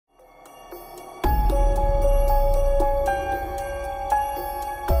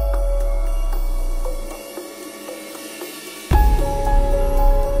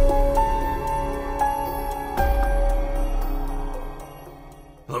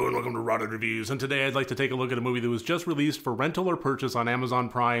Hello and welcome to Rotted Reviews, and today I'd like to take a look at a movie that was just released for rental or purchase on Amazon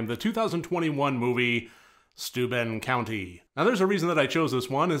Prime, the 2021 movie Steuben County. Now there's a reason that I chose this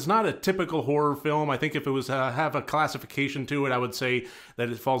one. It's not a typical horror film. I think if it was have a classification to it, I would say that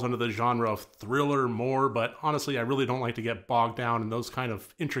it falls under the genre of thriller more, but honestly I really don't like to get bogged down in those kind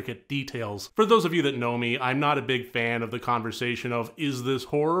of intricate details. For those of you that know me, I'm not a big fan of the conversation of is this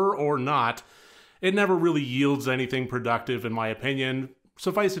horror or not. It never really yields anything productive in my opinion.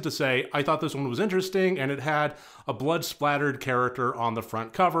 Suffice it to say, I thought this one was interesting, and it had a blood-splattered character on the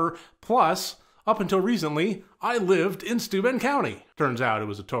front cover. Plus, up until recently, I lived in Steuben County. Turns out it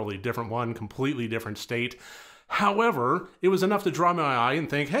was a totally different one, completely different state. However, it was enough to draw my eye and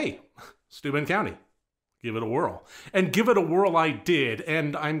think, hey, Steuben County, give it a whirl. And give it a whirl I did,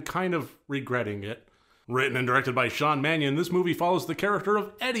 and I'm kind of regretting it. Written and directed by Sean Mannion, this movie follows the character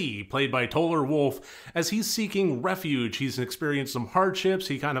of Eddie, played by 𝗘𝗾𝘂𝗶𝗽𝗺𝗀, as he's seeking refuge. He's experienced some hardships.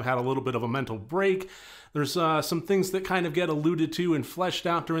 He kind of had a little bit of a mental break. There's some things that kind of get alluded to and fleshed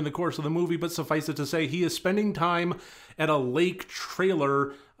out during the course of the movie, but suffice it to say, he is spending time at a lake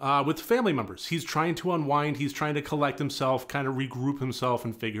trailer with family members. He's trying to unwind, he's trying to collect himself, kind of regroup himself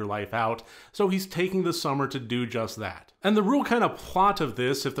and figure life out. So he's taking the summer to do just that. And the real kind of plot of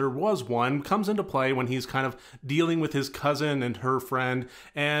this, if there was one, comes into play when he's kind of dealing with his cousin and her friend,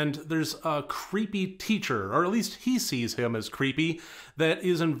 and there's a creepy teacher, or at least he sees him as creepy, that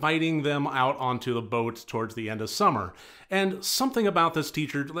is inviting them out onto the boat towards the end of summer. And something about this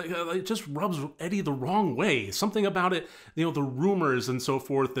teacher, it just rubs Eddie the wrong way. Something about it, you know, the rumors and so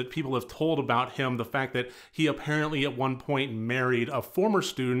forth that people have told about him, the fact that he apparently at one point married a former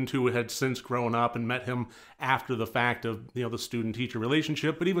student who had since grown up and met him after the fact of, you know, the student-teacher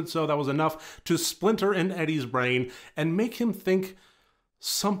relationship. But even so, that was enough to splinter in Eddie's brain and make him think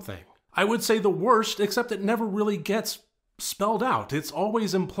something. I would say the worst, except it never really gets spelled out. It's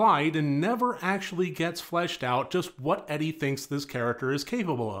always implied and never actually gets fleshed out just what Eddie thinks this character is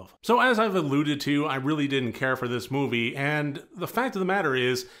capable of. So as I've alluded to, I really didn't care for this movie, and the fact of the matter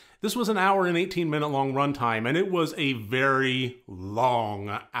is, this was an hour and 18-minute long runtime, and it was a very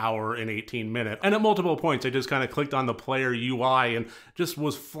long hour and 18 minutes. And at multiple points, I just kind of clicked on the player UI and just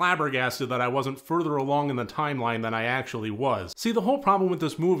was flabbergasted that I wasn't further along in the timeline than I actually was. See, the whole problem with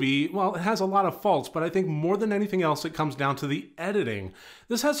this movie, well, it has a lot of faults, but I think more than anything else, it comes down to the editing.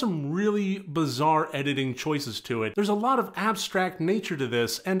 This has some really bizarre editing choices to it. There's a lot of abstract nature to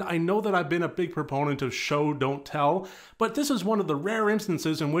this, and I know that I've been a big proponent of show, don't tell, but this is one of the rare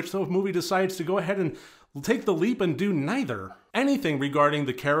instances in which the movie decides to go ahead and take the leap and do neither. Anything regarding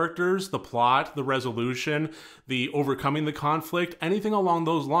the characters, the plot, the resolution, the overcoming the conflict, anything along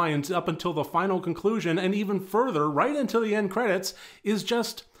those lines up until the final conclusion, and even further, right until the end credits, is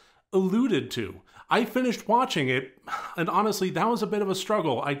just alluded to. I finished watching it, and honestly, that was a bit of a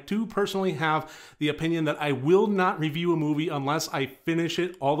struggle. I do personally have the opinion that I will not review a movie unless I finish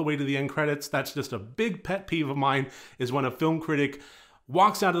it all the way to the end credits. That's just a big pet peeve of mine, is when a film critic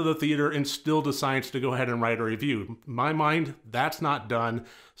walks out of the theater and still decides to go ahead and write a review. In my mind, that's not done,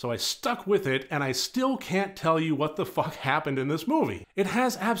 so I stuck with it, and I still can't tell you what the fuck happened in this movie. It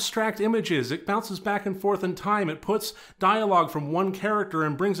has abstract images, it bounces back and forth in time, it puts dialogue from one character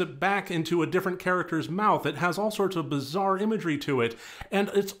and brings it back into a different character's mouth, it has all sorts of bizarre imagery to it, and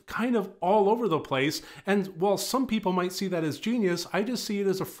it's kind of all over the place, and while some people might see that as genius, I just see it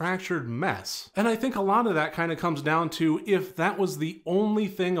as a fractured mess. And I think a lot of that kind of comes down to, if that was the only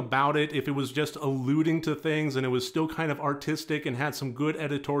thing about it, if it was just alluding to things and it was still kind of artistic and had some good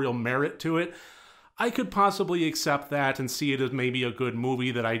editorial merit to it, I could possibly accept that and see it as maybe a good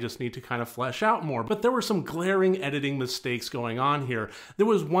movie that I just need to kind of flesh out more. But there were some glaring editing mistakes going on here. There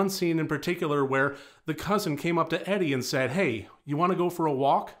was one scene in particular where the cousin came up to Eddie and said, "Hey, you want to go for a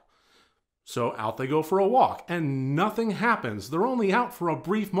walk?" So out they go for a walk, and nothing happens. They're only out for a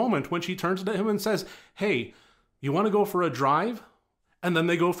brief moment when she turns to him and says, "Hey, you want to go for a drive?" And then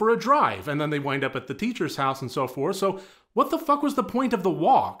they go for a drive, and then they wind up at the teacher's house and so forth. So what the fuck was the point of the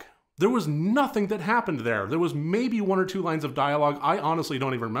walk? There was nothing that happened there. There was maybe one or two lines of dialogue. I honestly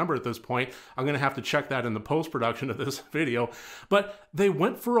don't even remember at this point. I'm going to have to check that in the post-production of this video. But they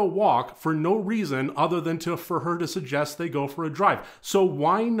went for a walk for no reason other than for her to suggest they go for a drive. So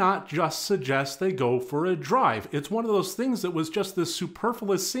why not just suggest they go for a drive? It's one of those things that was just this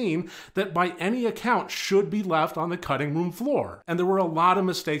superfluous scene that by any account should be left on the cutting room floor. And there were a lot of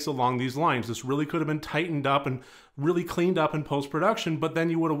mistakes along these lines. This really could have been tightened up and really cleaned up in post-production, but then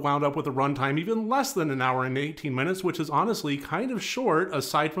you would have wound up with a runtime even less than an hour and 18 minutes, which is honestly kind of short,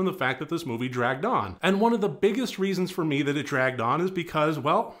 aside from the fact that this movie dragged on. And one of the biggest reasons for me that it dragged on is because,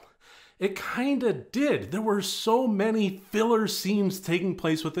 well, It kinda did. There were so many filler scenes taking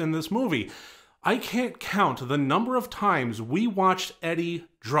place within this movie. I can't count the number of times we watched Eddie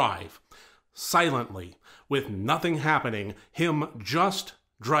drive silently, with nothing happening, him just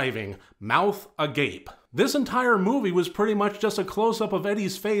driving, mouth agape. This entire movie was pretty much just a close-up of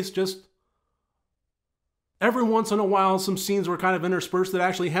Eddie's face, just every once in a while some scenes were kind of interspersed that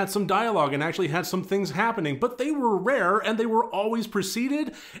actually had some dialogue and actually had some things happening, but they were rare and they were always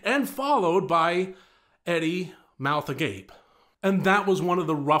preceded and followed by Eddie mouth agape. And that was one of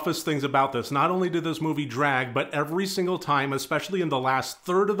the roughest things about this. Not only did this movie drag, but every single time, especially in the last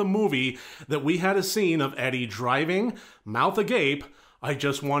third of the movie, that we had a scene of Eddie driving, mouth agape, I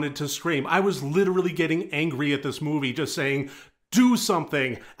just wanted to scream. I was literally getting angry at this movie, just saying, do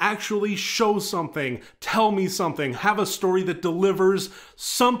something, actually show something, tell me something, have a story that delivers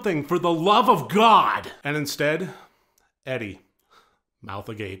something for the love of God. And instead, Eddie, mouth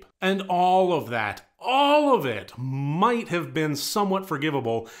agape. And all of it might have been somewhat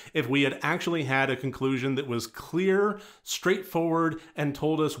forgivable if we had actually had a conclusion that was clear, straightforward, and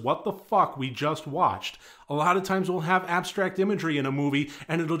told us what the fuck we just watched. A lot of times we'll have abstract imagery in a movie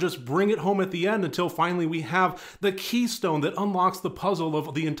and it'll just bring it home at the end until finally we have the keystone that unlocks the puzzle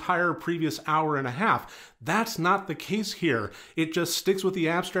of the entire previous hour and a half. That's not the case here. It just sticks with the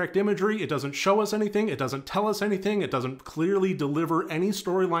abstract imagery. It doesn't show us anything. It doesn't tell us anything. It doesn't clearly deliver any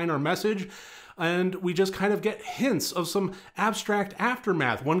storyline or message. And we just kind of get hints of some abstract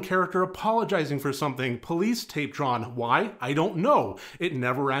aftermath. One character apologizing for something, police tape drawn. Why? I don't know. It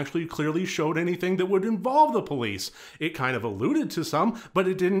never actually clearly showed anything that would involve the police. It kind of alluded to some, but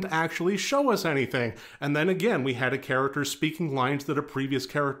it didn't actually show us anything. And then again, we had a character speaking lines that a previous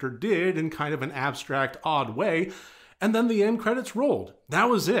character did in kind of an abstract, odd way. And then the end credits rolled. That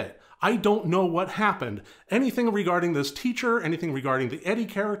was it. I don't know what happened. Anything regarding this teacher, anything regarding the Eddie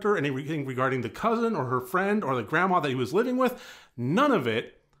character, anything regarding the cousin or her friend or the grandma that he was living with, none of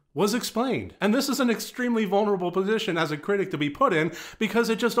it was explained. And this is an extremely vulnerable position as a critic to be put in because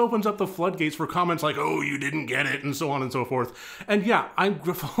it just opens up the floodgates for comments like, oh, you didn't get it, and so on and so forth. And yeah, I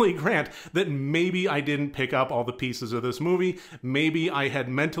fully grant that maybe I didn't pick up all the pieces of this movie. Maybe I had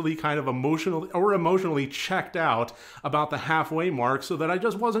mentally kind of emotionally checked out about the halfway mark so that I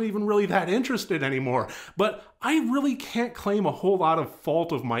just wasn't even really that interested anymore. But I really can't claim a whole lot of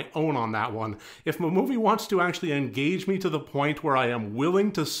fault of my own on that one. If a movie wants to actually engage me to the point where I am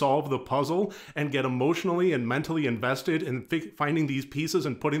willing to solve the puzzle and get emotionally and mentally invested in finding these pieces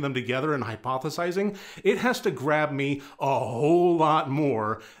and putting them together and hypothesizing, it has to grab me a whole lot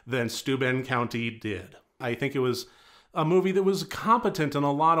more than Steuben County did. I think it was a movie that was competent in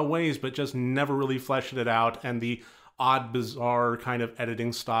a lot of ways, but just never really fleshed it out, and the odd, bizarre kind of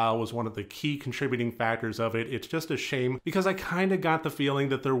editing style was one of the key contributing factors of it. It's just a shame because I kind of got the feeling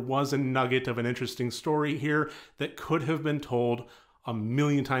that there was a nugget of an interesting story here that could have been told a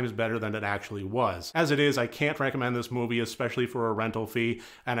million times better than it actually was. As it is, I can't recommend this movie, especially for a rental fee,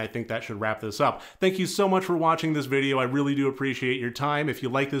 and I think that should wrap this up. Thank you so much for watching this video. I really do appreciate your time. If you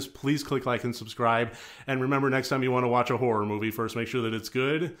like this, please click like and subscribe. And remember, next time you want to watch a horror movie, first make sure that it's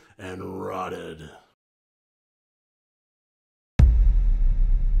good and rotted.